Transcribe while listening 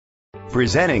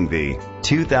Presenting the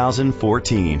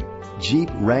 2014 Jeep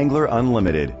Wrangler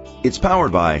Unlimited. It's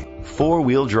powered by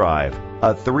four-wheel drive,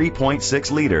 a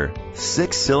 3.6-liter,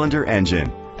 six-cylinder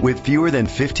engine. With fewer than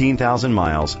 15,000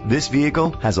 miles, this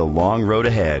vehicle has a long road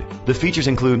ahead. The features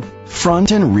include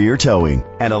front and rear towing,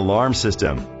 an alarm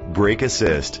system, brake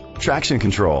assist, traction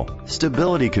control,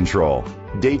 stability control,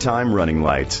 daytime running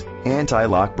lights,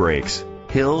 anti-lock brakes,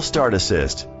 hill start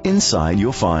assist. Inside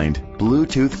you'll find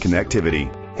Bluetooth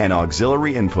connectivity, an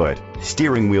auxiliary input,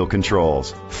 steering wheel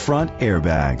controls, front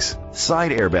airbags,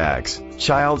 side airbags,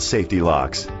 child safety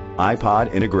locks,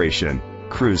 iPod integration,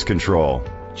 cruise control,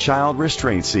 child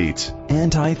restraint seats,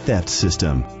 anti-theft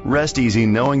system. Rest easy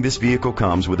knowing this vehicle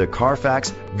comes with a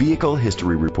Carfax Vehicle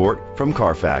History Report from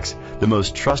Carfax, the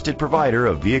most trusted provider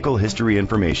of vehicle history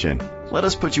information. Let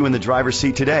us put you in the driver's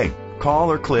seat today.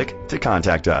 Call or click to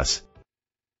contact us.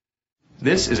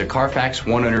 This is a Carfax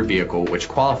one-owner vehicle which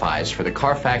qualifies for the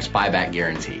Carfax buyback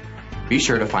guarantee. Be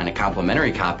sure to find a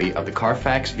complimentary copy of the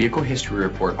Carfax Vehicle History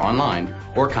Report online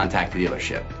or contact the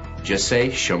dealership. Just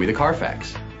say, "Show me the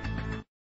Carfax."